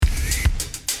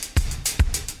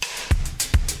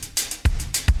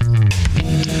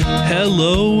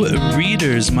Hello,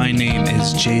 readers. My name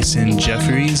is Jason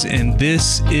Jefferies, and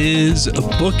this is a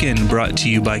Bookin' brought to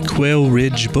you by Quail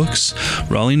Ridge Books,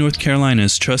 Raleigh, North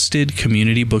Carolina's trusted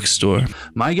community bookstore.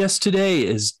 My guest today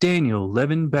is Daniel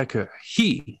Levin Becker.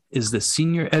 He is the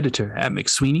senior editor at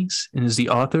McSweeney's and is the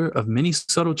author of Many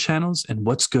Subtle Channels and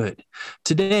What's Good.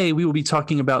 Today, we will be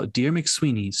talking about Dear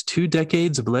McSweeney's, 2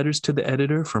 decades of letters to the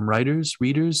editor from writers,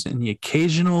 readers, and the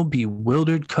occasional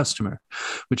bewildered customer,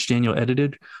 which Daniel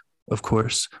edited, of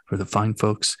course, for the fine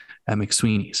folks at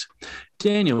McSweeney's.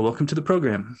 Daniel, welcome to the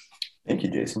program. Thank you,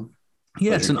 Jason.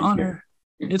 Yeah, it's an honor.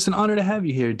 It's an honor to have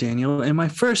you here, Daniel. And my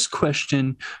first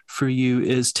question for you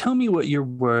is, tell me what your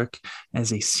work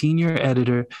as a senior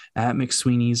editor at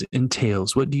McSweeney's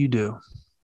entails. What do you do?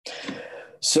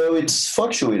 So it's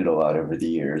fluctuated a lot over the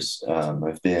years.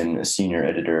 I've been a senior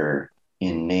editor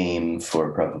in name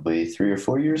for probably 3 or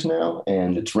 4 years now,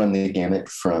 and it's run the gamut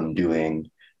from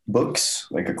doing books,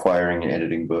 like acquiring and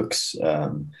editing books.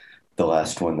 The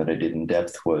last one that I did in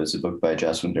depth was a book by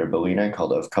Jaswinder Bellina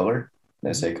called Of Color, an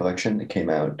essay collection. It came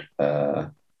out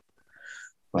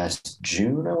last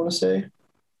June, I want to say.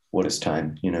 What is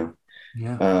time, you know?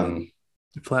 Yeah.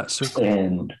 Flat circle.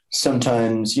 And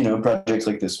sometimes, you know, projects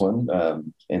like this one,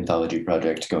 anthology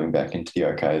project, going back into the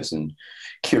archives and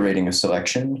curating a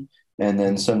selection. And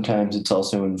then sometimes it's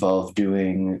also involved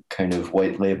doing kind of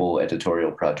white label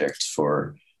editorial projects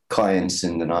for clients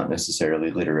in the not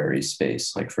necessarily literary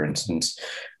space. Like, for instance, at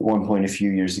one point a few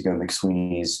years ago,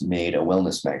 McSweeney's made a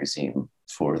wellness magazine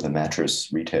for the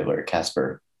mattress retailer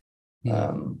Casper,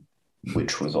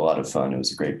 which was a lot of fun. It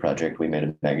was a great project. We made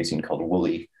a magazine called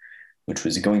Woolly, which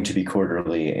was going to be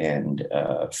quarterly, and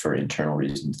for internal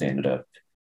reasons, they ended up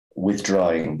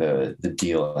withdrawing the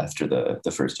deal after the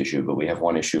first issue. But we have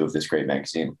one issue of this great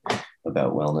magazine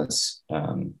about wellness.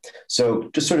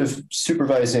 So just sort of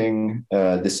supervising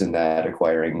this and that,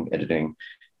 acquiring, editing,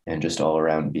 and just all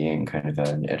around being kind of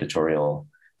an editorial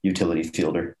utility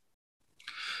fielder.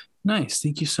 Nice.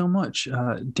 Thank you so much,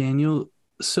 Daniel.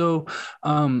 So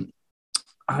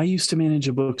I used to manage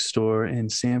a bookstore in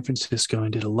San Francisco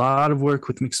and did a lot of work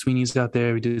with McSweeney's out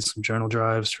there. We did some journal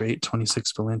drives for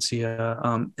 826 Valencia,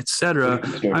 etc.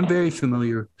 I'm very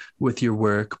familiar with your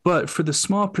work, but for the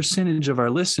small percentage of our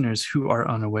listeners who are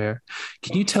unaware,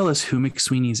 can you tell us who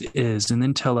McSweeney's is, and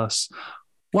then tell us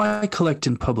why collect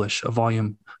and publish a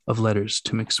volume of letters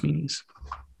to McSweeney's?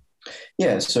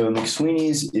 Yeah, so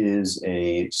McSweeney's is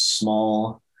a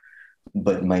small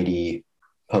but mighty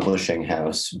publishing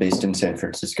house based in San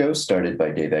Francisco, started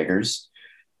by Dave Eggers,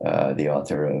 the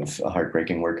author of A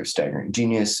Heartbreaking Work of Staggering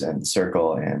Genius and The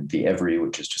Circle and The Every,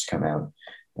 which has just come out,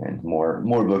 and more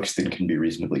books than can be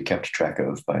reasonably kept track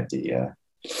of by the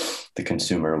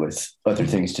consumer with other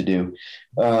things to do.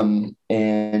 And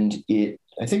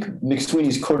I think Timothy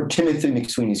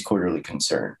McSweeney's Quarterly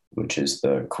Concern, which is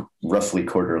the roughly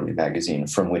quarterly magazine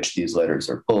from which these letters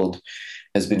are pulled,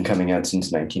 has been coming out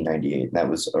since 1998. And that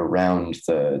was around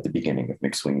the beginning of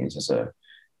McSweeney's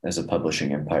as a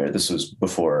publishing empire. This was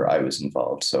before I was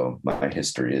involved, so my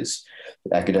history is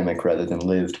academic rather than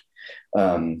lived.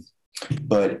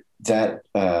 But that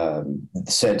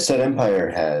said empire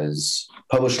has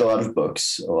published a lot of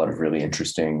books, a lot of really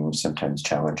interesting, sometimes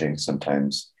challenging,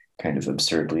 sometimes kind of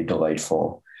absurdly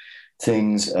delightful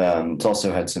things. It's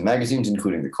also had some magazines,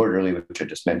 including the Quarterly, which I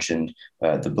just mentioned.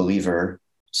 The Believer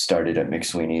started at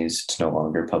McSweeney's. It's no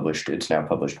longer published. It's now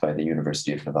published by the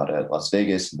University of Nevada at Las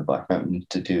Vegas and the Black Mountain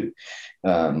Institute.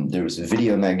 There was a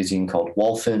video magazine called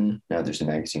Wolfen. Now there's a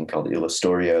magazine called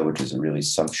Illustoria, which is a really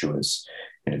sumptuous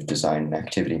kind of design and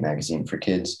activity magazine for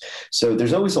kids. So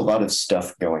there's always a lot of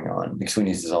stuff going on.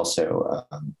 McSweeney's is also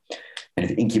kind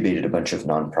of incubated a bunch of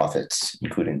nonprofits,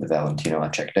 including the Valentino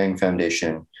Achek-Dang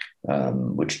Foundation,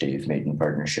 which Dave made in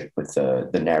partnership with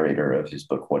the narrator of his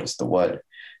book, What is the What?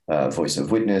 Voice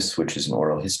of Witness, which is an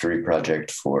oral history project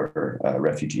for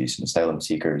refugees and asylum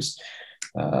seekers.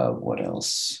 What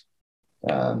else?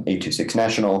 826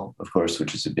 National, of course,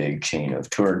 which is a big chain of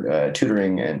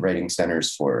tutoring and writing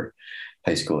centers for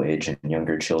high school age and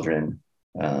younger children,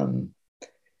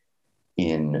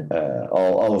 in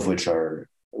all of which are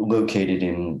located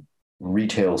in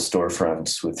retail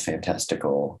storefronts with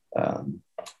fantastical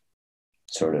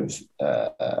sort of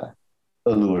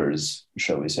allures,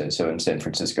 shall we say. So in San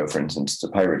Francisco, for instance, it's a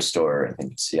pirate store. I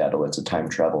think in Seattle, it's a time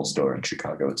travel store. In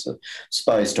Chicago, it's a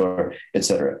spy store,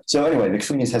 etc. So anyway,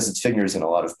 McSweeney's has its fingers in a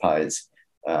lot of pies,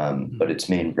 but its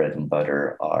main bread and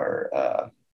butter are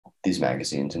these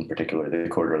magazines, in particular the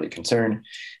Quarterly Concern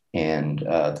and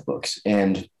the books.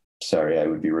 And sorry, I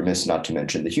would be remiss not to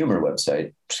mention the humor website,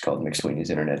 which is called McSweeney's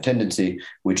Internet Tendency,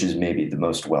 which is maybe the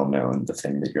most well-known, the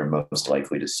thing that you're most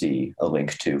likely to see a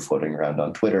link to floating around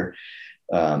on Twitter,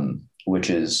 which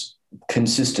is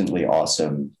consistently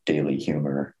awesome daily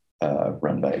humor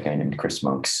run by a guy named Chris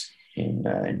Monks in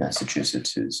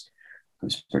Massachusetts,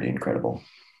 who's pretty incredible.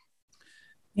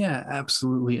 Yeah,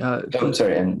 absolutely.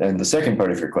 Sorry, and the second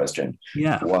part of your question,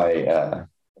 why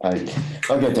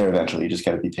I'll get there eventually. You just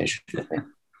got to be patient with me.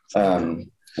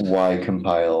 Why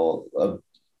compile a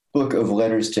book of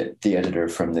letters to the editor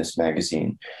from this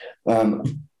magazine? I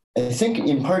think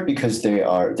in part because they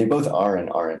both are and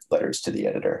aren't letters to the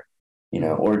editor.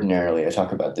 Ordinarily, I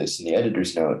talk about this in the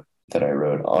editor's note that I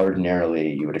wrote.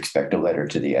 Ordinarily, you would expect a letter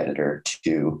to the editor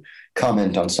to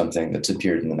comment on something that's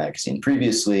appeared in the magazine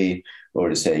previously, or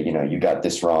to say, you got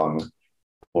this wrong,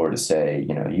 or to say,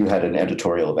 you had an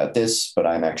editorial about this, but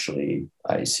I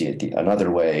see it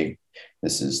another way.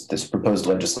 This proposed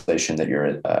legislation that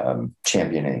you're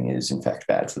championing is in fact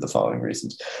bad for the following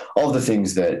reasons. All the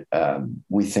things that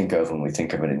we think of when we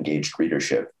think of an engaged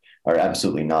readership are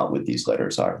absolutely not what these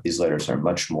letters are. These letters are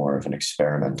much more of an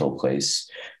experimental place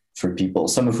for people,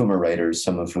 some of whom are writers,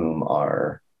 some of whom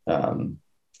are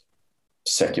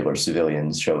secular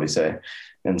civilians, shall we say,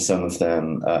 and some of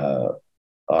them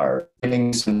are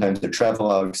writing. Sometimes they're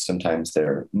travelogues, sometimes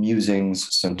they're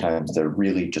musings, sometimes they're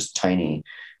really just tiny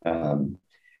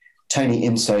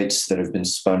insights that have been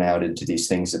spun out into these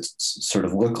things that sort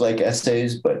of look like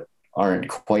essays, but aren't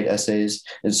quite essays.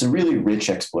 It's a really rich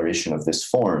exploration of this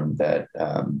form that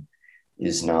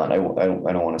is not, I don't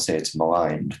want to say it's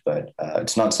maligned, but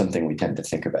it's not something we tend to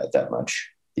think about that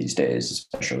much these days,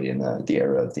 especially in the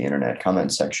era of the internet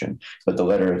comment section. But the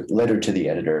letter to the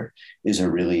editor is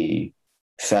a really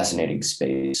fascinating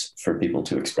space for people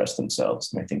to express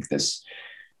themselves. And I think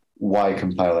why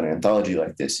compile an anthology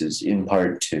like this is in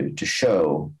part to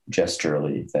show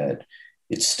gesturally that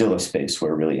it's still a space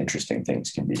where really interesting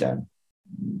things can be done.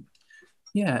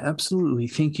 Yeah, absolutely.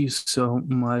 Thank you so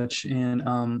much.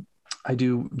 And I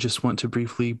do just want to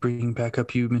briefly bring back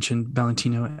up, you mentioned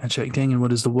Valentino Achek-Dang and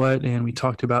What is the What? And we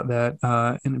talked about that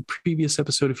in a previous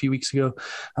episode a few weeks ago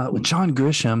with John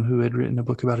Grisham, who had written a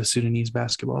book about a Sudanese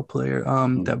basketball player.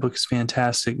 That book is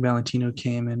fantastic. Valentino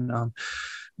came and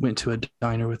went to a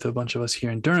diner with a bunch of us here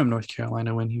in Durham, North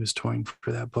Carolina, when he was touring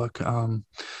for that book.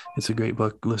 It's a great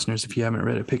book, listeners. If you haven't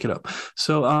read it, pick it up.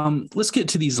 So let's get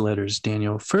to these letters,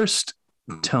 Daniel. First,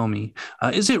 tell me,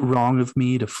 is it wrong of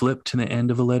me to flip to the end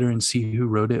of a letter and see who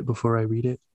wrote it before I read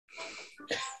it?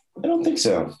 I don't think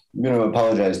so. I'm going to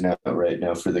apologize right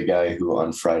now for the guy who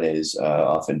on Fridays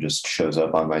often just shows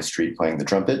up on my street playing the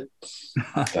trumpet.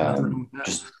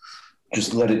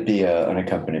 Just let it be an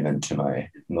accompaniment to my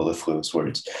mellifluous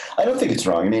words. I don't think it's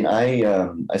wrong. I mean,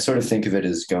 I sort of think of it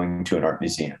as going to an art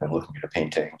museum and looking at a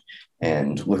painting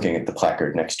and looking at the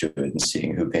placard next to it and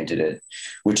seeing who painted it,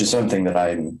 which is something that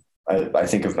I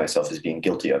think of myself as being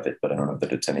guilty of it, but I don't know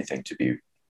that it's anything to be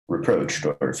reproached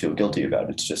or feel guilty about.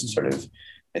 It's just sort of,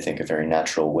 I think, a very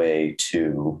natural way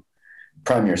to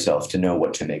prime yourself to know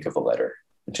what to make of a letter,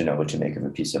 to know what to make of a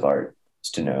piece of art,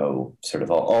 to know sort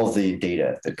of all the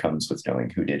data that comes with knowing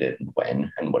who did it and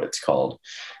when and what it's called.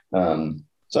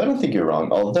 So I don't think you're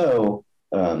wrong, although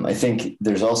I think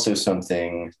there's also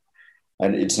something,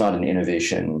 and it's not an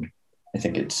innovation. I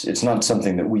think it's not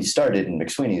something that we started in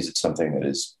McSweeney's. It's something that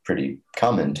is pretty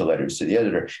common to letters to the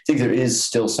editor. I think there is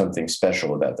still something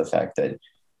special about the fact that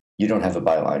you don't have a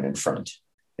byline in front.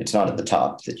 It's not at the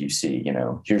top that you see,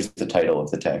 here's the title of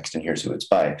the text and here's who it's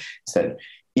by. It's that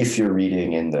if you're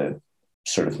reading in the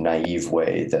sort of naive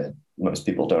way that most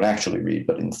people don't actually read,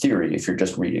 but in theory, if you're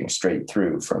just reading straight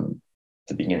through from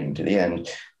the beginning to the end,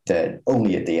 that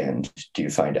only at the end do you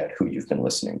find out who you've been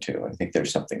listening to. I think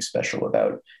there's something special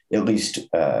about at least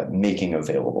making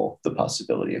available the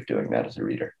possibility of doing that as a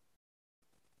reader.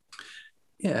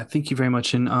 Yeah, thank you very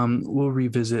much. And we'll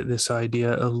revisit this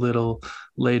idea a little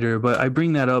later, but I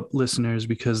bring that up, listeners,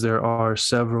 because there are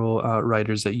several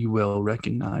writers that you will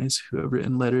recognize who have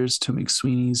written letters to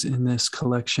McSweeney's in this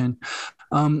collection.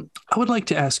 I would like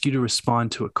to ask you to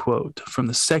respond to a quote from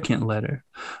the second letter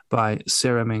by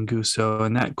Sarah Manguso.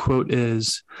 And that quote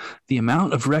is, "The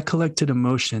amount of recollected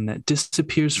emotion that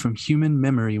disappears from human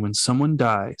memory when someone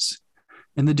dies,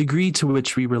 and the degree to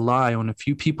which we rely on a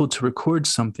few people to record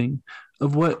something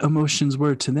of what emotions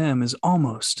were to them is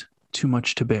almost too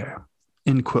much to bear."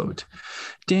 End quote.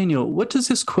 Daniel, what does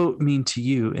this quote mean to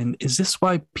you? And is this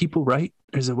why people write,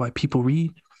 or is it why people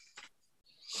read?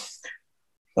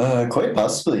 Quite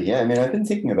possibly, yeah. I mean, I've been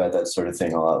thinking about that sort of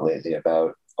thing a lot lately,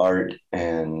 about art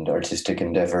and artistic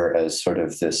endeavor as sort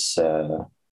of this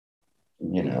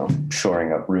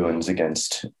shoring up ruins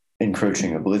against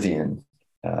encroaching oblivion,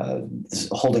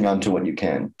 holding on to what you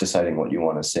can, deciding what you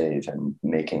want to save, and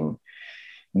making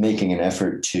an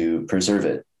effort to preserve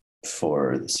it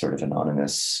for the sort of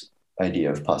anonymous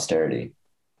idea of posterity.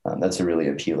 That's a really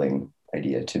appealing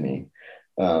idea to me.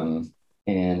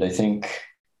 And I think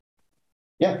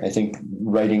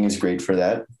writing is great for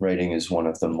that. Writing is one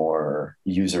of the more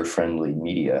user-friendly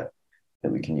media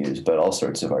that we can use, but all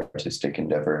sorts of artistic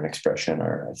endeavor and expression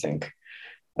are, I think,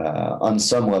 on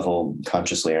some level,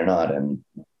 consciously or not, and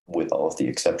with all of the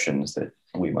exceptions that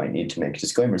we might need to make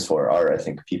disclaimers for, are, I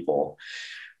think, people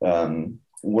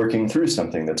working through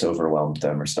something that's overwhelmed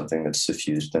them or something that's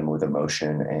suffused them with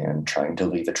emotion and trying to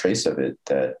leave a trace of it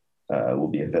that will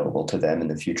be available to them in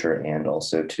the future and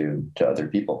also to other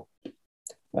people.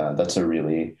 It's a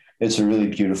really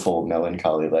beautiful,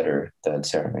 melancholy letter that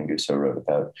Sarah Manguso wrote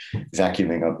about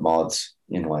vacuuming up moths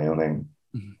in Wyoming.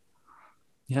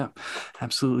 Yeah,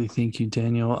 absolutely. Thank you,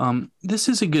 Daniel. This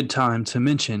is a good time to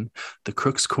mention the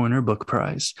Crooks Corner Book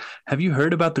Prize. Have you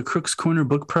heard about the Crooks Corner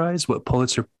Book Prize, what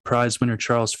Pulitzer Prize winner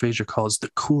Charles Fraser calls the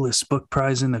coolest book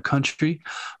prize in the country?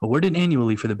 Awarded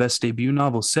annually for the best debut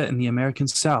novel set in the American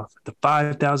South, the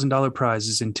 $5,000 prize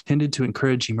is intended to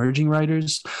encourage emerging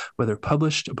writers, whether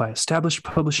published by established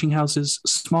publishing houses,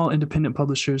 small independent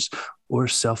publishers, or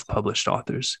self-published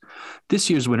authors. This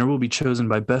year's winner will be chosen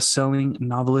by best-selling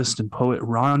novelist and poet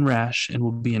Ron Rash and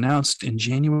will be announced in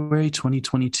January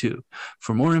 2022.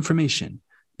 For more information,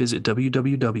 visit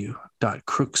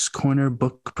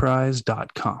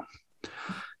www.crookscornerbookprize.com.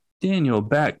 Daniel,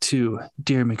 back to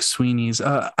Dear McSweeney's.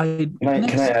 Can I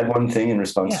add one thing in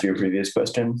response to your previous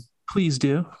question? Please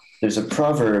do. There's a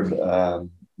proverb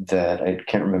that I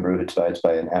can't remember who it's by. It's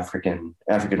by an African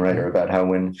writer about how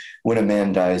when a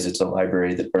man dies, it's a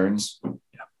library that burns,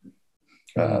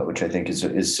 which I think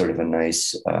is sort of a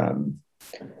nice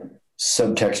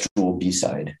subtextual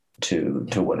B-side to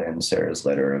what ends Sarah's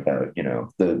letter about,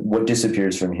 what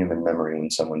disappears from human memory when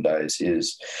someone dies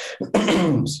is,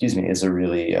 is a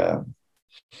really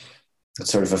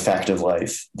sort of a fact of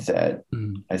life that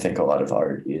I think a lot of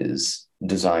art is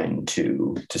designed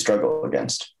to struggle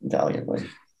against valiantly.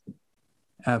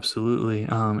 Absolutely.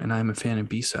 And I'm a fan of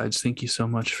B-sides. Thank you so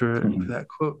much for that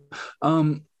quote.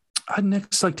 I'd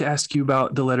next like to ask you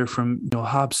about the letter from Neil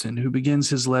Hobson, who begins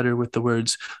his letter with the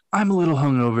words, "I'm a little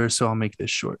hungover, so I'll make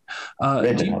this short."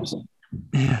 Do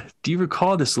you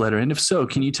recall this letter? And if so,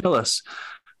 can you tell us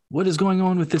what is going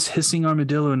on with this hissing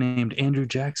armadillo named Andrew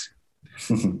Jackson?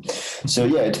 So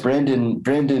it's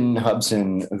Brandon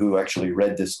Hobson who actually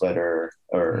read this letter,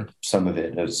 or some of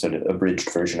it, a sort of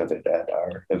abridged version of it at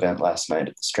our event last night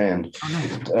at the Strand.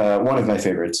 One of my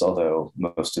favorites, although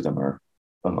most of them are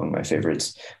among my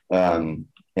favorites. And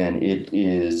it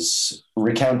is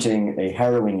recounting a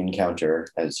harrowing encounter,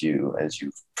 as you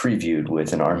previewed,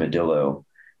 with an armadillo.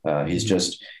 He's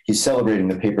celebrating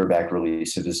the paperback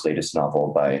release of his latest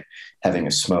novel by having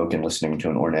a smoke and listening to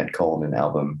an Ornette Coleman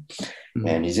album.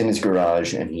 And he's in his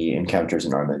garage and he encounters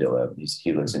an armadillo.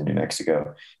 He lives in New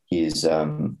Mexico. He's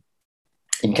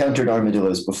encountered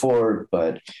armadillos before,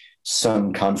 but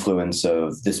some confluence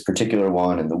of this particular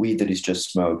one and the weed that he's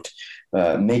just smoked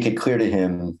make it clear to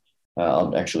him.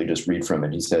 I'll actually just read from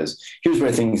it. He says, "Here's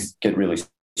where things get really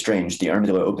strange. The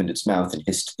armadillo opened its mouth and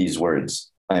hissed these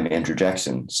words. I'm Andrew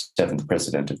Jackson, 7th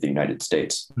President of the United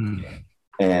States."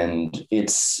 And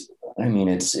it's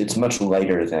much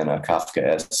lighter than a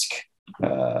Kafkaesque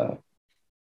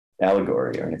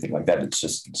allegory or anything like that. It's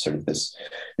just sort of this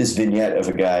vignette of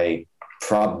a guy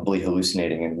probably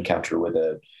hallucinating an encounter with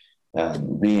a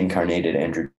reincarnated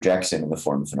Andrew Jackson in the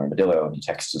form of an armadillo. And he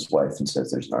texts his wife and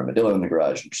says, "There's an armadillo in the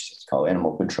garage." And she says, "Call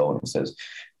animal control." And he says,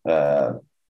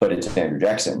 "But it's Andrew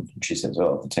Jackson." And she says,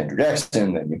 "Well, if it's Andrew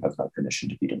Jackson, then you have my permission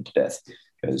to beat him to death,"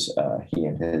 because he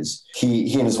and his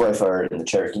wife are in the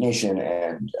Cherokee Nation,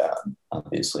 and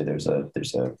obviously this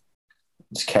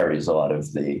carries a lot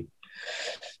of the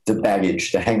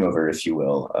baggage, the hangover, if you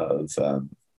will, of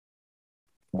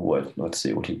what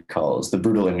he calls the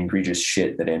brutal and egregious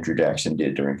shit that Andrew Jackson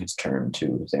did during his term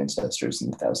to his ancestors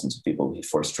and the thousands of people he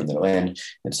forced from their land,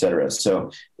 etc.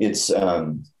 So it's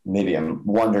maybe I'm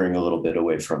wandering a little bit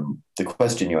away from the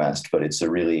question you asked, but it's a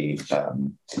really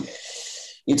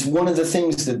it's one of the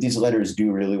things that these letters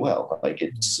do really well. Like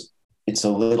it's a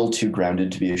little too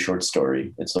grounded to be a short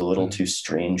story. It's a little too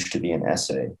strange to be an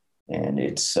essay, and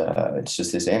it's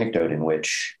just this anecdote in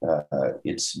which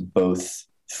it's both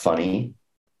funny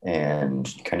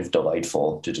and kind of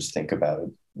delightful to just think about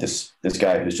this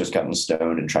guy who's just gotten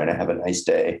stoned and trying to have a nice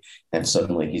day, and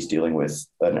suddenly he's dealing with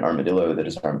an armadillo that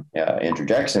is Andrew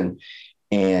Jackson.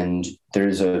 And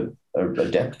there's a a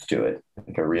depth to it,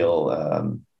 like a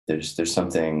real there's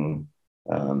something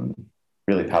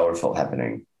really powerful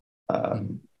happening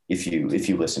if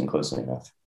you listen closely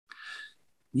enough.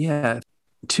 Yeah.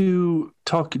 To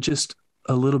talk just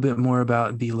a little bit more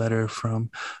about the letter from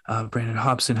Brandon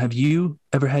Hobson, have you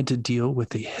ever had to deal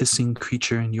with a hissing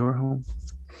creature in your home?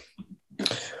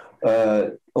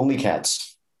 Only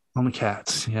cats. Only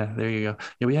cats. Yeah, there you go.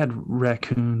 Yeah, we had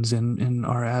raccoons in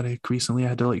our attic recently. I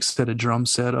had to like set a drum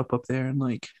set up there and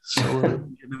like solo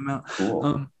get them out.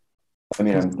 Cool. I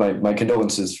mean, my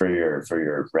condolences for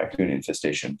your raccoon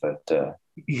infestation, but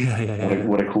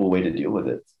what a cool way to deal with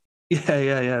it.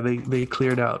 Yeah. They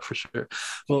cleared out for sure.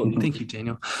 Well, thank you,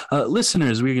 Daniel.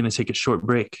 Listeners, we're going to take a short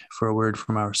break for a word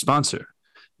from our sponsor.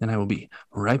 Then I will be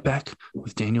right back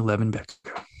with Daniel Levin Becker.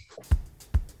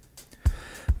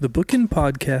 The Bookin'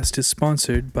 Podcast is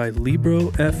sponsored by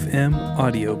Libro FM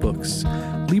Audiobooks.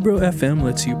 Libro FM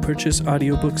lets you purchase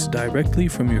audiobooks directly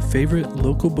from your favorite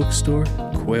local bookstore,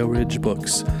 Quail Ridge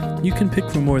Books. You can pick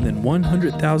from more than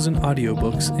 100,000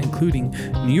 audiobooks, including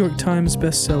New York Times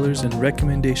bestsellers and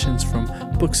recommendations from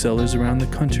booksellers around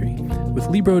the country. With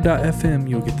Libro.fm,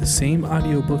 you'll get the same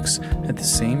audiobooks at the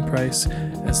same price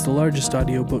as the largest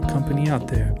audiobook company out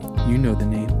there. You know the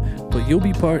name. But you'll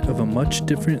be part of a much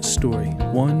different story,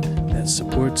 one that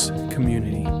supports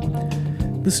community.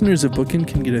 Listeners of Bookin'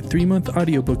 can get a 3-month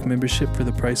audiobook membership for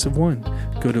the price of one.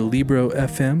 Go to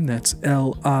Libro.fm, that's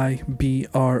Libro.fm,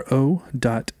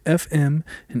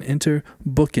 and enter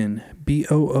Bookin',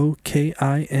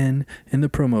 Bookin, in the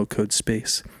promo code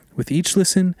space. With each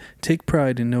listen, take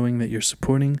pride in knowing that you're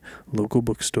supporting local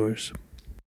bookstores.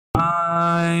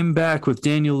 I'm back with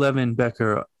Daniel Levin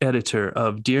Becker, editor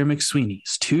of Dear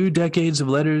McSweeney's, 2 decades of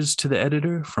letters to the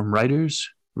editor from writers,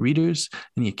 readers,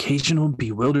 and the occasional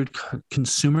bewildered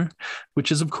consumer,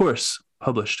 which is, of course,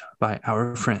 published by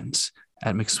our friends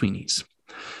at McSweeney's.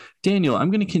 Daniel,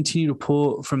 I'm going to continue to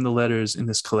pull from the letters in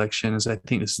this collection, as I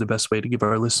think this is the best way to give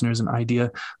our listeners an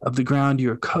idea of the ground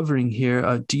you're covering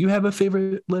here. Do you have a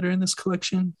favorite letter in this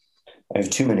collection? I have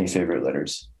too many favorite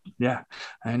letters. Yeah,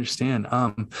 I understand.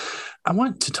 I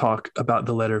want to talk about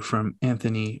the letter from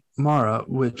Anthony Marra,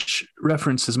 which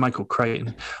references Michael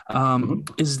Crichton.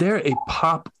 Is there a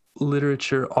pop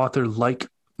literature author like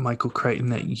Michael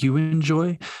Crichton that you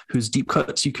enjoy, whose deep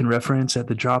cuts you can reference at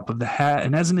the drop of the hat?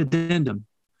 And as an addendum,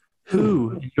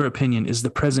 who, in your opinion, is the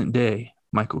present day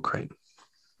Michael Crichton?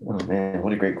 Oh man,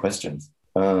 what a great question.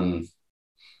 I'm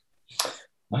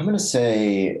going to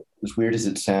say, as weird as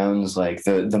it sounds, like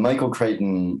the Michael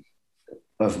Crichton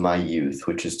of my youth,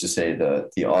 which is to say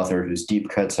the author whose deep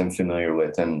cuts I'm familiar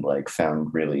with and like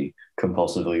found really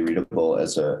compulsively readable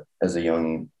as a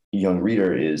young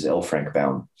reader, is L. Frank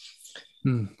Baum,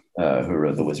 who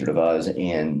wrote The Wizard of Oz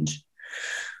and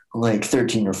like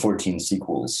 13 or 14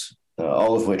 sequels,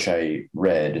 all of which I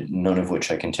read, none of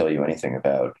which I can tell you anything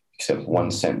about, except one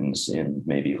sentence in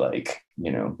maybe like,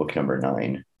 book number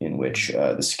 9, in which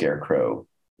the Scarecrow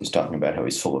is talking about how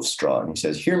he's full of straw, and he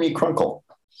says, "Hear me crunkle."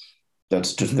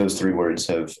 That's just those 3 words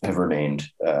have remained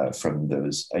from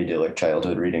those idyllic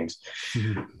childhood readings.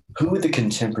 Mm-hmm. Who would the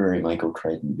contemporary Michael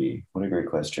Crichton be? What a great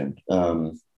question.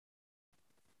 I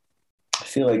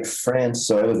feel like France.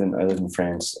 So I live in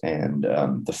France, and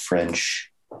the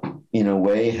French, in a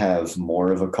way, have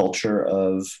more of a culture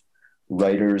of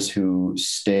writers who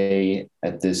stay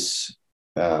at this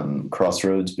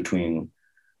crossroads between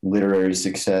literary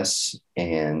success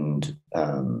and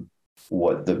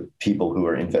what the people who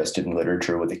are invested in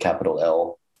literature with a capital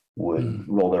L would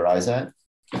roll their eyes at.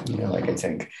 Like I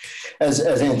think, as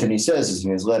Anthony says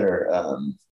in his letter,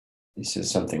 he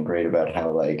says something great about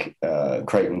how like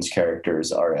Crichton's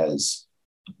characters are as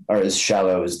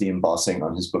shallow as the embossing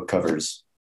on his book covers,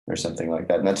 or something like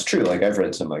that. And that's true. Like I've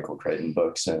read some Michael Crichton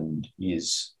books, and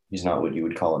he's not what you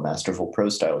would call a masterful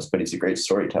prose stylist, but he's a great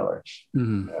storyteller.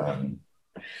 Mm-hmm.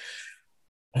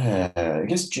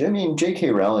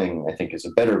 J.K. Rowling, I think, is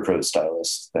a better prose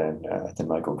stylist than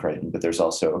Michael Crichton, but there's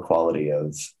also a quality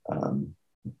of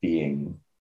being,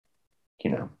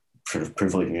 sort of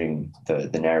privileging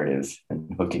the narrative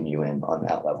and hooking you in on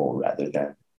that level, rather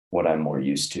than what I'm more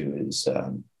used to is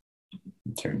in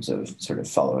terms of sort of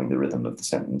following the rhythm of the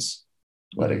sentence,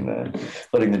 letting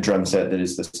the drum set that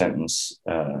is the sentence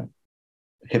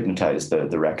hypnotize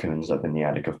the raccoons up in the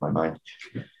attic of my mind.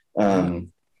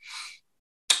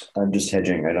 I'm just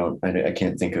hedging. I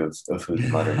can't think of who the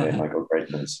modern day Michael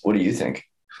Crichton is. What do you think?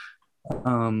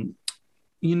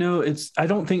 I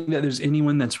don't think that there's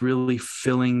anyone that's really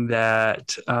filling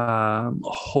that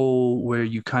hole where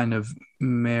you kind of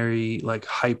marry like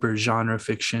hyper genre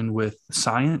fiction with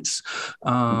science.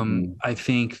 Mhm. I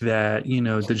think that,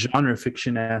 the genre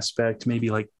fiction aspect, maybe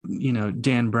like,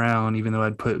 Dan Brown, even though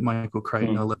I'd put Michael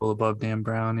Crichton a level above Dan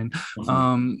Brown.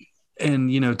 Mhm.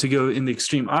 And to go in the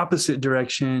extreme opposite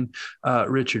direction,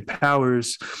 Richard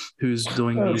Powers, who's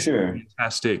doing Oh, these sure.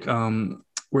 fantastic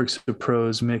works of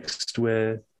prose mixed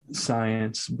with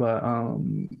science, but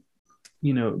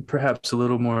perhaps a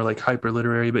little more like hyper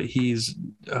literary. But he's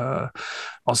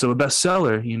also a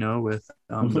bestseller, with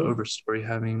the Mhm. Overstory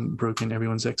having broken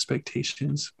everyone's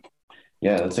expectations.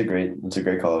 Yeah, that's a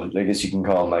great call. I guess you can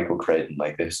call Michael Crichton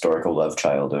like the historical love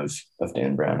child of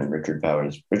Dan Brown and Richard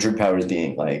Powers. Richard Powers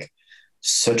being like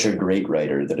such a great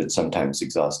writer that it's sometimes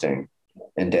exhausting,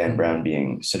 and Dan Mhm. Brown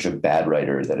being such a bad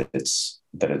writer that it's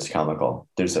comical.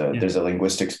 There's a Yeah. there's a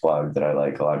linguistics blog that I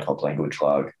like a lot called Language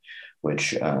Log,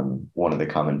 which one of the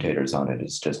commentators on it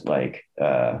is just like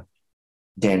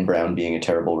Dan Brown being a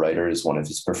terrible writer is one of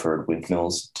his preferred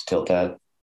windmills to tilt at.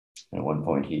 And at one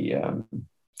point,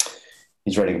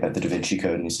 he's writing about the Da Vinci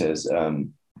Code, and he says,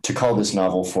 to call this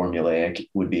novel formulaic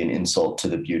would be an insult to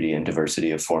the beauty and diversity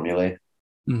of formulae.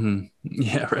 Mm-hmm.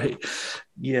 Yeah, right.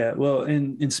 Yeah. Well,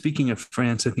 and speaking of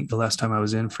France, I think the last time I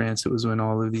was in France, it was when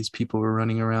all of these people were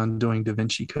running around doing Da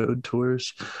Vinci Code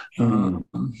tours. Hmm.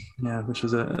 Yeah, which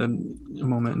was a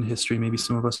moment in history maybe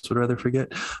some of us would rather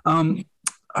forget.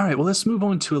 All right, well, let's move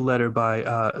on to a letter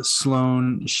by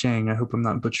Sloan Shang. I hope I'm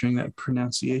not butchering that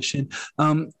pronunciation.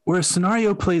 Where a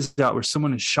scenario plays out where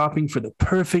someone is shopping for the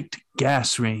perfect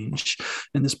gas range,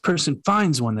 and this person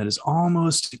finds one that is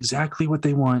almost exactly what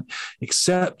they want,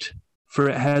 except for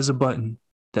it has a button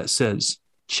that says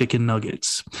chicken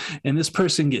nuggets. And this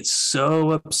person gets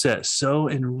so upset, so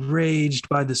enraged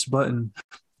by this button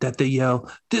that they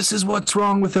yell, "This is what's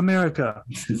wrong with America."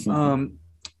 Um,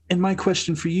 and my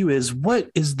question for you is,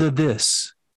 what is the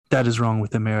this that is wrong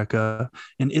with America?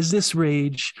 And is this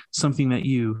rage something that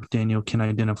you, Daniel, can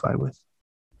identify with?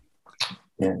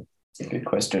 Yeah, good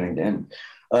question again.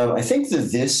 I think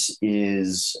that this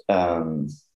is, I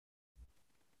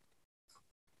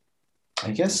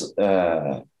guess,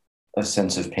 a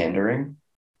sense of pandering,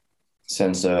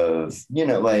 sense of,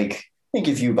 like, I think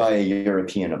if you buy a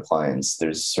European appliance,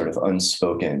 there's sort of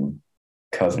unspoken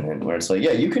covenant where it's like,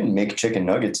 yeah, you can make chicken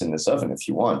nuggets in this oven if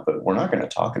you want, but we're not going to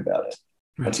talk about it.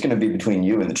 That's going to be between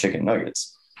you and the chicken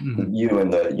nuggets. Mm-hmm. You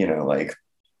and the, like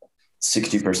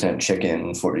 60%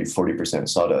 chicken, 40%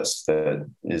 sawdust that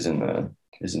is in the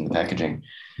packaging.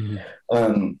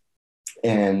 Mm-hmm.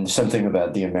 And something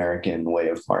about the American way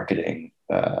of marketing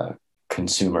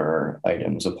consumer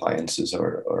items, appliances,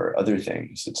 or other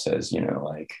things. It says,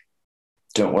 like,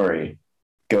 don't worry,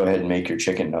 go ahead and make your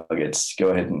chicken nuggets. Go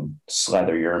ahead and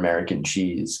slather your American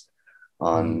cheese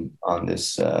on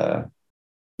this, on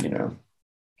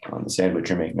the sandwich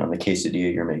you're making, on the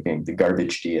quesadilla you're making, the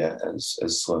garbage dia, as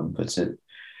Sloan puts it.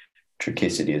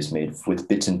 Quesadilla is made with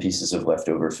bits and pieces of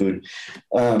leftover food.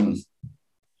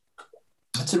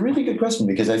 That's a really good question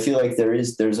because I feel like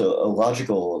there's a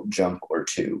logical jump or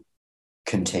two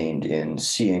contained in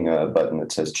seeing a button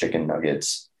that says chicken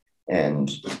nuggets and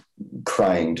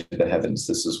crying to the heavens,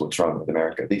 this is what's wrong with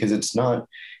America, because it's not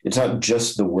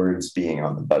just the words being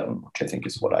on the button, which I think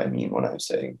is what I mean when I'm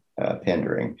saying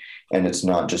pandering, and it's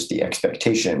not just the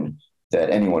expectation that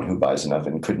anyone who buys an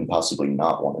oven couldn't possibly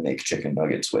not want to make chicken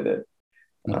nuggets with it.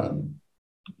 Mm-hmm.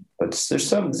 But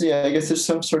I guess there's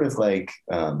some sort of like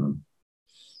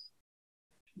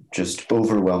just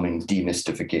overwhelming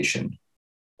demystification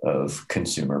of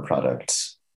consumer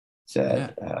products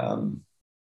that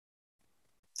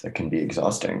that can be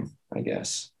exhausting, I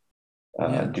guess.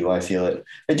 Do I feel it?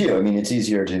 I do. I mean, it's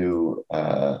easier to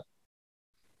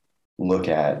look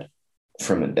at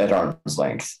at arm's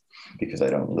length because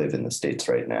I don't live in the States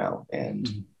right now, and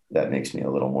that makes me a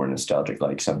little more nostalgic.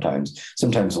 Like sometimes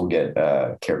we'll get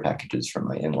care packages from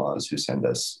my in-laws who send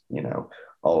us,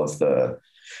 all of the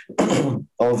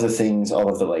all of the things, all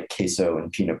of the like queso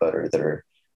and peanut butter that are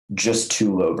just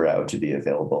too lowbrow to be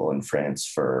available in France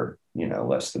for,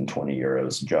 less than 20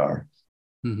 euros a jar.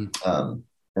 Mm-hmm.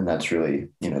 And that's really,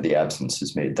 the absence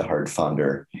has made the heart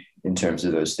fonder in terms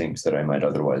of those things that I might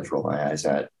otherwise roll my eyes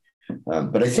at.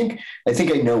 But I think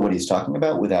I know what he's talking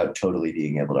about without totally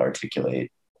being able to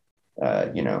articulate,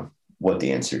 what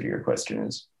the answer to your question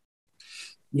is.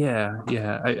 Yeah.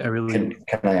 I really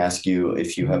can I ask you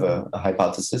if you have a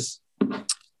hypothesis?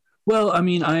 Well, I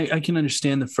mean, I can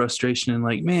understand the frustration and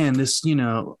like, man, this,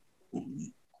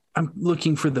 I'm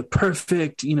looking for the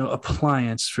perfect,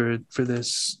 appliance for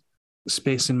this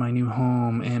space in my new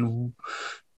home, and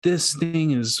this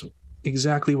thing is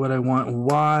exactly what I want.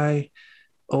 Why,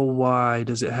 oh, why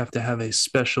does it have to have a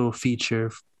special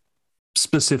feature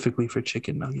specifically for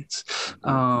chicken nuggets?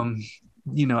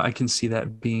 I can see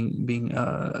that being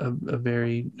a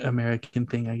very American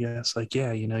thing, I guess. Like,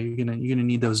 yeah, you're gonna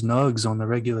need those nugs on the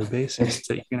regular basis.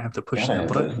 That you're gonna have to push Gotta that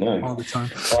have those button nugs. all the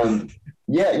time.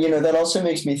 Yeah, that also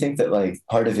makes me think that like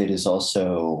part of it is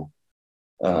also,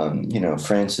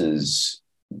 France is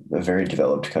a very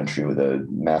developed country with a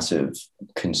massive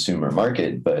consumer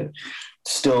market, but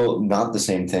still not the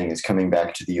same thing as coming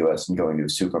back to the US and going to a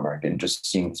supermarket and just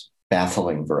seeing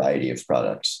baffling variety of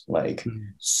products, like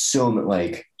so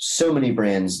many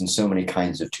brands and so many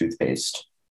kinds of toothpaste.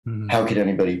 How could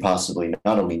anybody possibly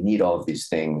not only need all of these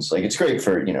things? Like, it's great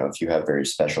for, if you have very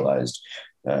specialized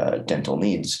dental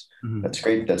needs, that's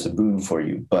great. That's a boon for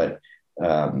you. But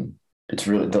it's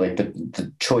really like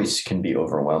the choice can be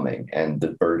overwhelming, and the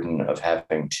burden of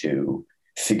having to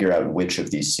figure out which of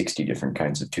these 60 different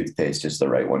kinds of toothpaste is the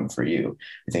right one for you,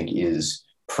 I think is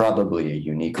probably a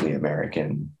uniquely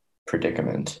American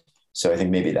predicament. So I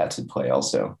think maybe that's in play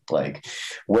also. Like,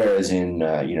 whereas in,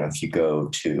 if you go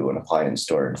to an appliance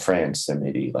store in France, there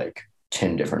may be like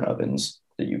 10 different ovens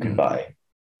that you can buy.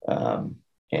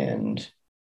 And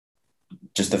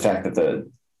just the fact that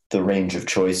the range of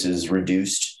choice is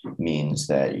reduced means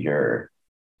that you're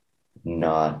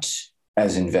not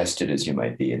as invested as you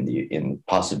might be in the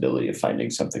possibility of finding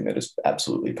something that is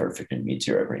absolutely perfect and meets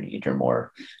your every need. You're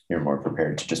more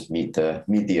prepared to just meet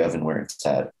the oven where it's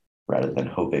at, rather than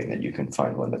hoping that you can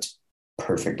find one that's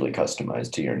perfectly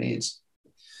customized to your needs.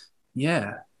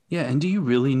 Yeah. Yeah. And do you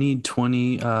really need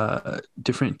 20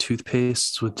 different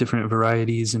toothpastes with different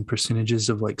varieties and percentages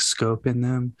of like scope in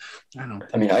them?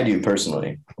 I mean, I do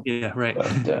personally. Yeah, right.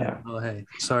 But, Oh, hey,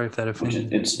 sorry if that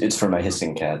offended. It's for my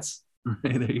hissing cats.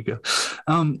 There you go.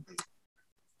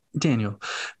 Daniel,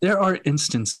 there are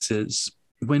instances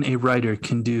when a writer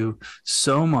can do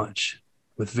so much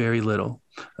with very little.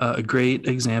 A great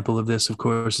example of this, of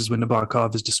course, is when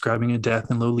Nabokov is describing a death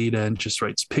in Lolita and just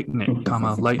writes picnic,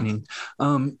 lightning.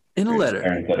 In a letter.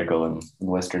 Parenthetical in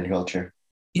Western culture.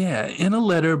 Yeah, in a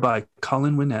letter by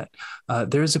Colin Winnett,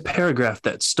 there is a paragraph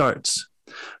that starts,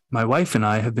 "My wife and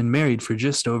I have been married for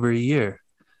just over a year.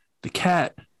 The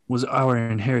cat was our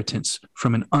inheritance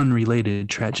from an unrelated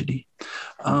tragedy."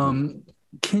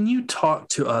 Can you talk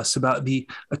to us about the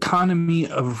economy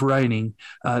of writing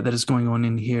that is going on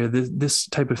in here, this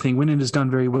type of thing, when it is done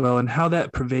very well, and how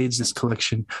that pervades this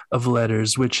collection of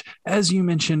letters, which, as you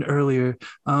mentioned earlier,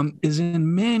 is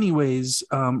in many ways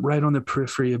right on the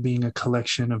periphery of being a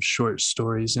collection of short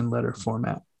stories in letter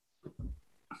format?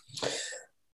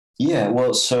 Yeah,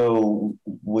 well, so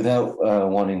without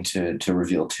wanting to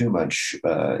reveal too much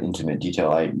intimate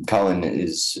detail, Colin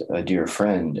is a dear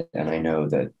friend, and I know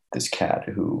that this cat,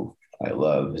 who I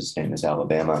love, his name is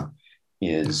Alabama,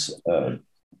 is a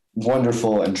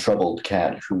wonderful and troubled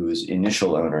cat whose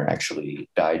initial owner actually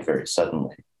died very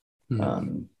suddenly,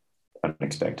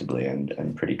 unexpectedly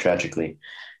and pretty tragically.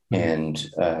 And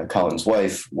Colin's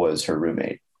wife was her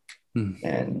roommate.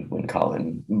 And when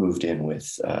Colin moved in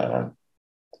with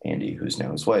Andy, who's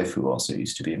now his wife, who also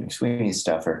used to be a McSweeney's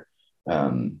staffer,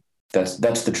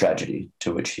 that's the tragedy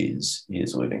to which he is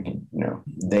living.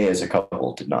 They as a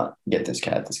couple did not get this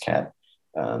cat. This cat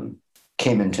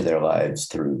came into their lives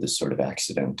through this sort of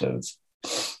accident of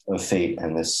fate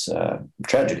and this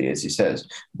tragedy, as he says.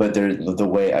 But the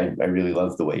way I really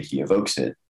love the way he evokes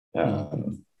it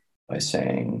by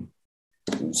saying,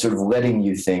 sort of letting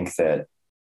you think that,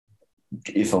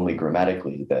 if only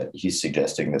grammatically, that he's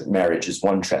suggesting that marriage is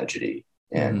one tragedy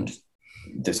and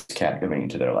this cat coming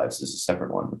into their lives is a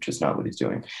separate one, which is not what he's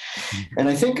doing. And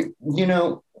I think,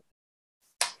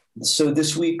 so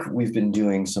this week we've been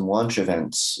doing some launch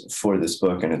events for this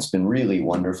book, and it's been really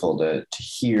wonderful to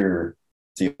hear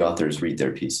the authors read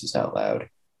their pieces out loud.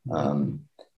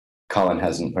 Colin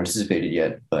hasn't participated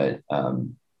yet, but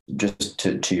just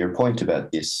to your point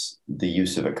about the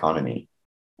use of economy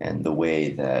and the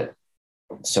way that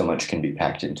so much can be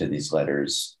packed into these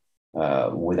letters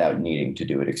without needing to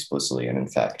do it explicitly, and in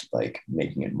fact, like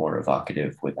making it more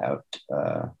evocative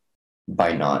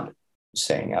by not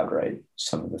saying outright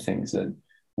some of the things that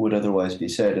would otherwise be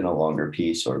said in a longer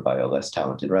piece or by a less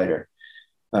talented writer.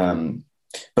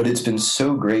 But it's been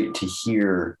so great to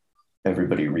hear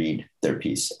everybody read their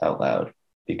piece out loud,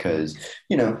 because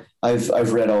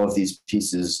I've read all of these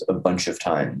pieces a bunch of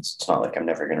times. It's not like I'm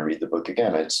never going to read the book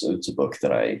again. It's a book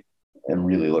that I am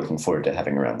really looking forward to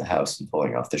having around the house and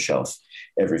pulling off the shelf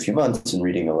every few months and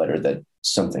reading a letter that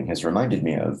something has reminded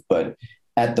me of. But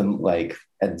at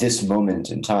this moment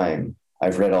in time,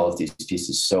 I've read all of these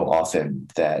pieces so often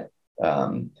that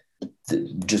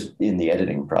just in the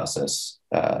editing process,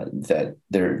 that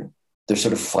they're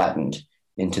sort of flattened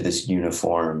into this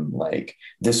uniform, like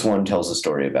this one tells a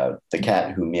story about the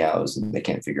cat who meows and they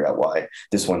can't figure out why.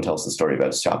 This one tells the story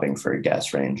about shopping for a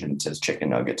gas range and it says chicken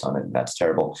nuggets on it, and that's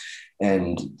terrible.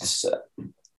 And this,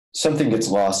 something gets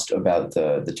lost about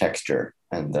the texture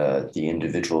and the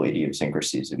individual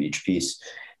idiosyncrasies of each piece.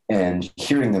 And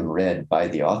hearing them read by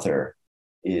the author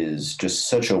is just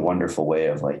such a wonderful way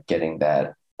of like getting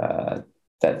that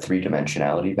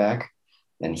three-dimensionality back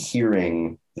and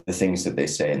hearing the things that they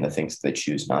say and the things that they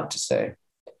choose not to say.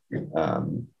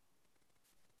 Does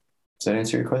that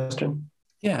answer your question?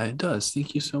 Yeah, it does.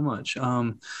 Thank you so much.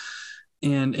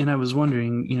 And I was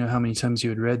wondering, how many times you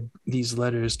had read these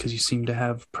letters, because you seem to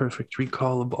have perfect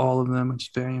recall of all of them, which is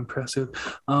very impressive.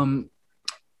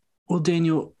 Well,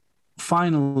 Daniel,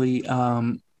 finally,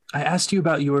 I asked you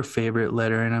about your favorite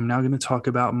letter, and I'm now going to talk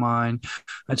about mine.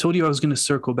 I told you I was going to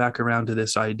circle back around to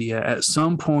this idea. At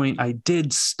some point, I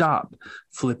did stop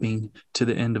flipping to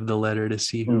the end of the letter to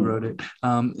see who wrote it,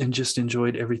 and just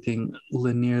enjoyed everything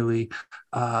linearly.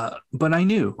 But I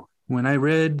knew when I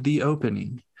read the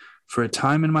opening, for a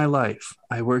time in my life,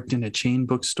 I worked in a chain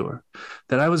bookstore,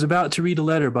 that I was about to read a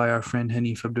letter by our friend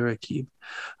Hanif Abdurraqib.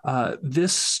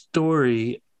 This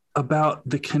story about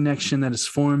the connection that is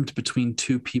formed between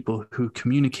two people who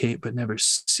communicate but never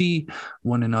see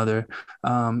one another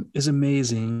is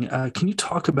amazing. Can you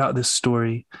talk about this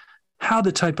story, how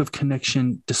the type of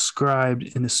connection described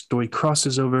in the story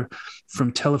crosses over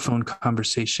from telephone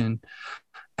conversation,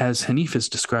 as Hanif is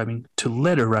describing, to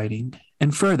letter writing,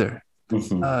 and further?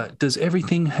 Does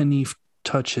everything Hanif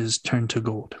touches turn to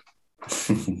gold?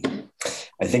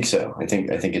 I think so. I think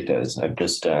it does.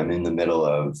 I'm in the middle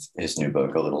of his new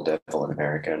book, A Little Devil in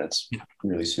America, and it's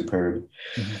really superb.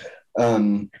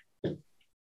 So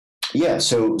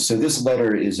this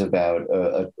letter is about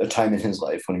a time in his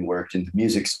life when he worked in the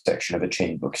music section of a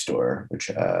chain bookstore, which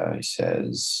he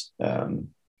says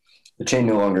the chain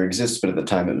no longer exists, but at the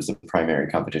time it was the primary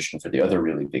competition for the other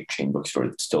really big chain bookstore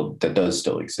that does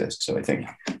still exist. So I think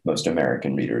most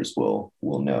American readers will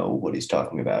know what he's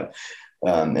talking about.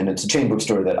 And it's a chain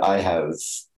bookstore that I have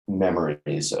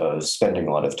memories of spending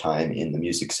a lot of time in the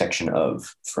music section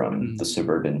of from the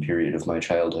suburban period of my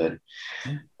childhood.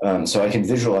 So I can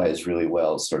visualize really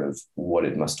well sort of what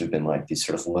it must have been like, these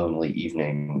sort of lonely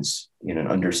evenings in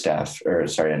a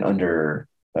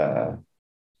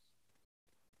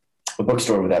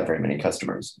bookstore without very many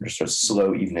customers. Just sort of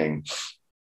slow evening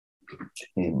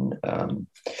in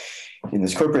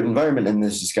this corporate environment. And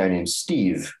there's this guy named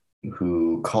Steve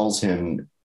who calls him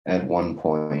at one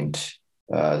point.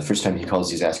 The first time he calls,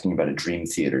 he's asking about a Dream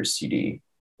Theater CD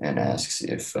and asks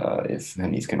if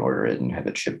Hanif can order it and have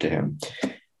it shipped to him.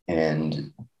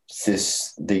 And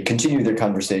they continue their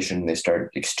conversation. They start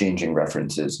exchanging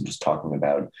references and just talking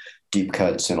about deep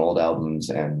cuts and old albums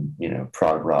and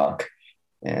prog rock,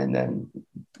 and then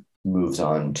moves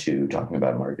on to talking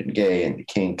about Marvin Gaye and the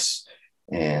Kinks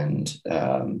and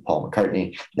Paul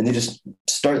McCartney. And they just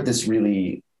start this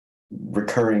really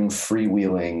recurring,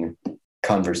 freewheeling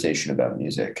conversation about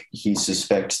music. He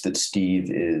suspects that Steve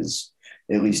is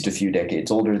at least a few decades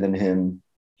older than him.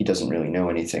 He doesn't really know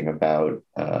anything about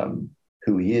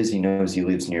who he is. He knows he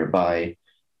lives nearby,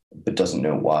 but doesn't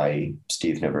know why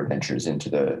Steve never ventures into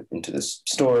this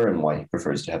store and why he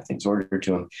prefers to have things ordered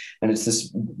to him. And it's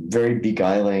this very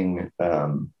beguiling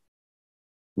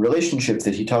relationship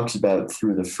that he talks about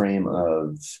through the frame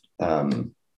of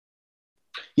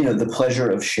the pleasure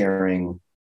of sharing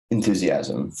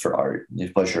enthusiasm for art, the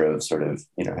pleasure of sort of,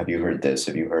 have you heard this?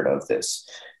 Have you heard of this?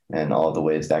 And all the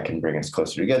ways that can bring us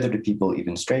closer together to people,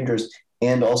 even strangers,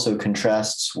 and also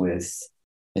contrasts with,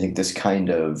 I think, this kind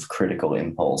of critical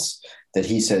impulse that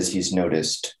he says he's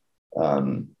noticed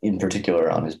in particular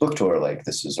on his book tour. Like,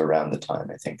 this is around the time,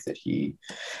 I think, that he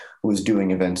was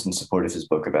doing events in support of his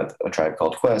book about A Tribe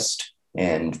Called Quest,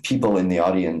 and people in the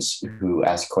audience who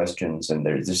ask questions, and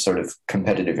there's this sort of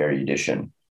competitive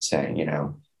erudition saying,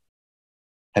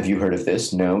 have you heard of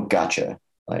this? No, gotcha.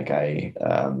 Like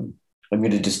I'm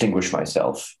going to distinguish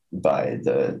myself by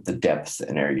the depth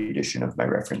and erudition of my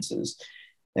references.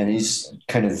 And he's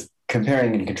kind of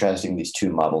comparing and contrasting these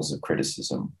two models of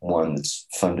criticism, one that's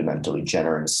fundamentally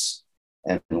generous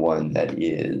and one that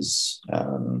is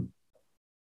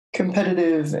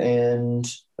competitive and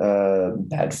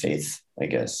bad faith, I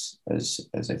guess, as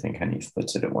I think Hanif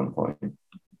puts it at one point.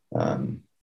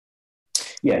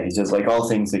 He says, like all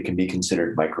things that can be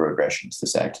considered microaggressions,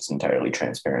 this act is entirely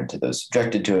transparent to those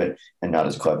subjected to it and not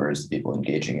as clever as the people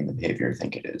engaging in the behavior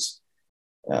think it is.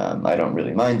 I don't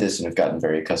really mind this, and have gotten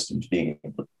very accustomed to being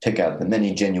able to pick out the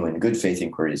many genuine good faith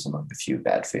inquiries among the few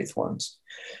bad faith ones.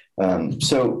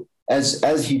 So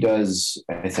as he does,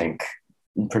 I think,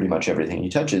 pretty much everything he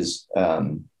touches,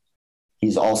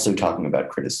 he's also talking about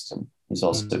criticism. He's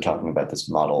also talking about this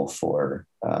model for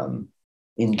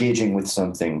engaging with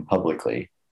something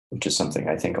publicly, which is something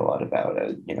I think a lot about,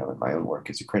 in my own work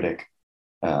as a critic,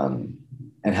 and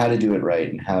how to do it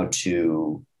right, and how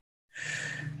to,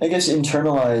 I guess,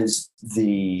 internalize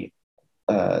the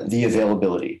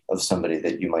availability of somebody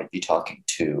that you might be talking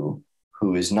to,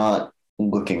 who is not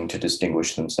looking to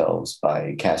distinguish themselves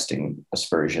by casting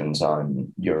aspersions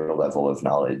on your level of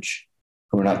knowledge,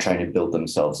 who are not trying to build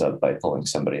themselves up by pulling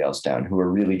somebody else down, who are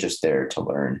really just there to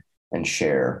learn and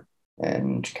share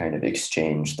and kind of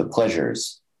exchange the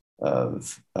pleasures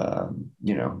of,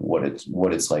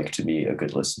 what it's like to be a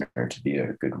good listener, to be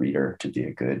a good reader, to be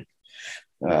a good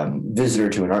visitor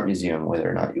to an art museum, whether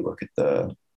or not you look at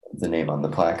the name on the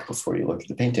plaque before you look at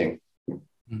the painting.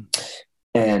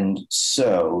 And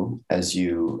so, as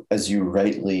you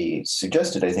rightly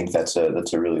suggested, I think that's a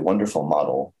really wonderful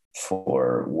model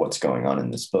for what's going on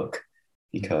in this book,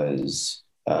 because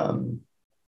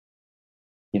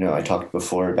I talked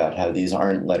before about how these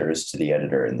aren't letters to the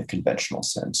editor in the conventional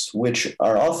sense, which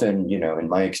are often, in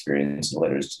my experience,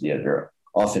 letters to the editor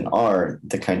often are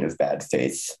the kind of bad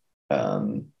faith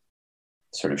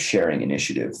sort of sharing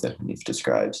initiative that Hanif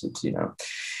describes. It's,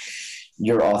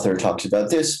 your author talks about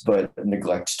this, but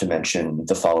neglects to mention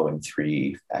the following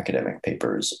 3 academic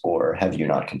papers, or have you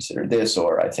not considered this,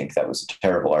 or I think that was a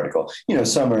terrible article.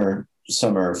 Some are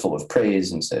full of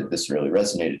praise and said this really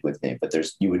resonated with me, but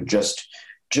you would just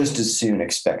as soon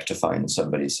expect to find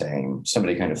somebody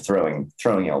kind of throwing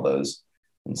elbows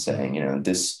and saying,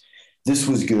 this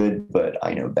was good, but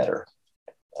I know better.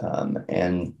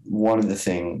 And one of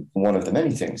the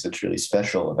many things that's really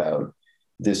special about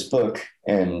this book,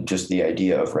 and just the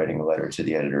idea of writing a letter to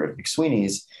the editor of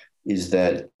McSweeney's, is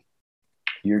that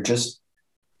there's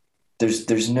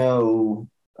nothing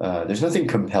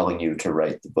compelling you to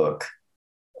write the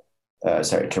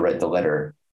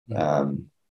letter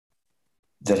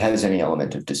that has any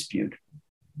element of dispute.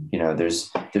 There's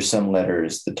some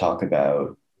letters that talk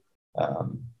about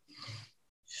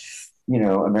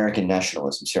American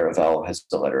nationalism. Sarah Vowell has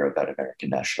a letter about American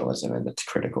nationalism, and it's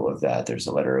critical of that. There's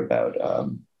a letter about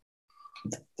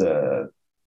the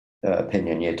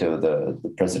Peña Nieto, the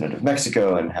president of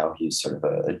Mexico, and how he's sort of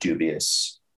a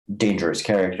dubious, dangerous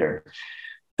character.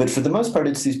 But for the most part,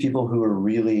 it's these people who are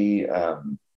really,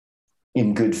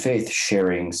 in good faith,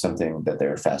 sharing something that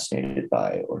they're fascinated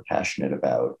by or passionate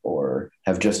about, or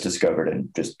have just discovered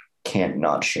and just can't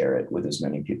not share it with as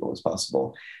many people as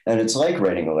possible. And it's like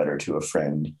writing a letter to a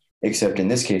friend, except in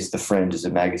this case, the friend is a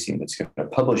magazine that's going to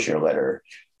publish your letter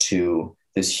to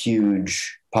this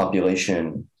huge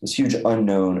population, this huge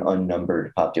unknown,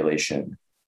 unnumbered population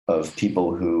of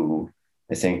people who,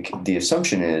 I think the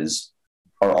assumption is,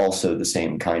 are also the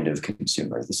same kind of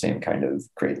consumer, the same kind of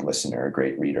great listener,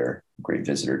 great reader, great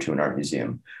visitor to an art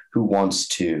museum, who wants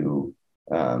to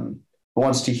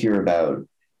hear about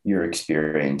your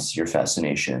experience, your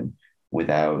fascination,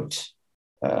 without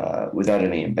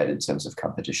any embedded sense of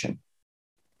competition.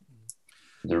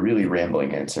 It's a really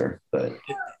rambling answer, but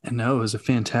no, it was a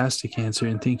fantastic answer,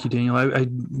 and thank you, Daniel. I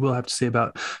will have to say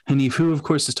about Hanif, who of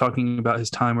course is talking about his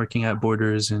time working at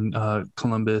Borders in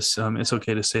Columbus. It's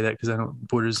okay to say that because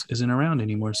Borders isn't around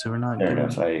anymore, so we're not. Fair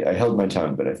enough. I held my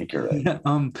tongue, but I think you're right. Yeah,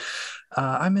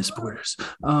 I miss Borders.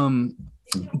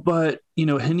 But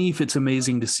Hanif, it's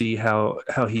amazing to see how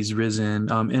he's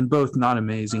risen, and both not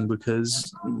amazing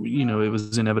because it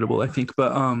was inevitable, I think,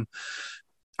 but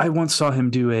I once saw him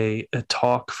do a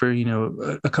talk for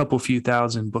a couple few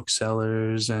thousand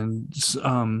booksellers, and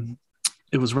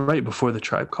it was right before the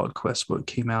Tribe Called Quest book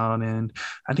came out, and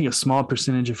I think a small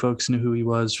percentage of folks knew who he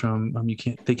was from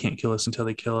They Can't Kill Us Until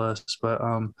They Kill Us, but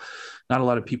not a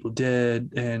lot of people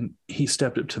did. And he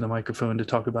stepped up to the microphone to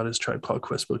talk about his Tribe Called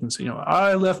Quest book and say,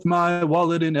 I left my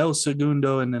wallet in El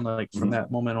Segundo, and then from that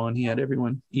moment on, he had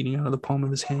everyone eating out of the palm of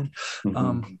his hand.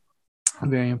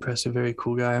 Very impressive, very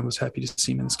cool guy. I was happy to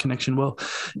see him in this connection. Well,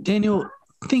 Daniel,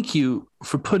 thank you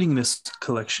for putting this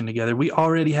collection together. We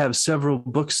already have several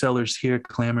booksellers here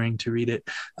clamoring to read it.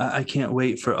 I can't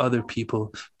wait for other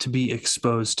people to be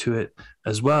exposed to it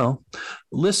as well.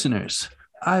 Listeners,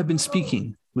 I've been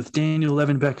speaking with Daniel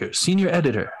Levin Becker, senior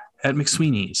editor at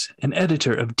McSweeney's, and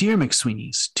editor of Dear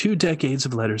McSweeney's, 2 decades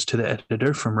of letters to the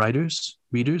editor from writers,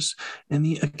 readers, and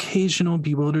the occasional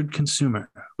bewildered consumer,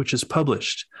 which is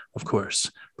published, of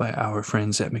course, by our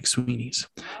friends at McSweeney's.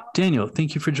 Daniel,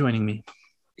 thank you for joining me.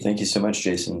 Thank you so much,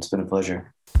 Jason. It's been a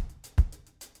pleasure.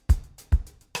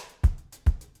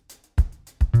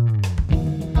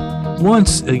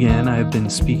 Once again, I've been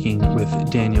speaking with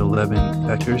Daniel Levin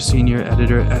Becker, senior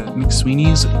editor at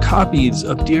McSweeney's. Copies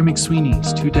of Dear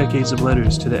McSweeney's 2 Decades of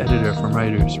Letters to the Editor from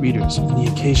Writers, Readers, and the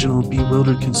Occasional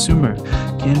Bewildered Consumer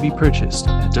can be purchased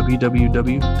at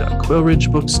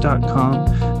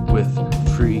www.quailridgebooks.com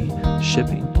with free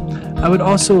shipping. I would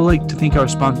also like to thank our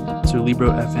sponsor,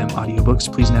 Libro FM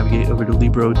Audiobooks. Please navigate over to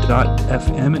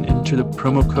libro.fm and enter the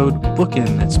promo code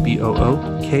BOOKIN, that's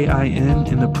BOOKIN,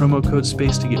 in the promo code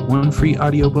space to get 1 free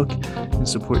audiobook and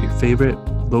support your favorite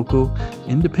local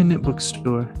independent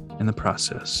bookstore in the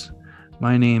process.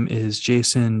 My name is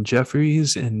Jason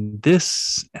Jeffries, and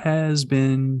this has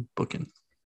been Bookin'.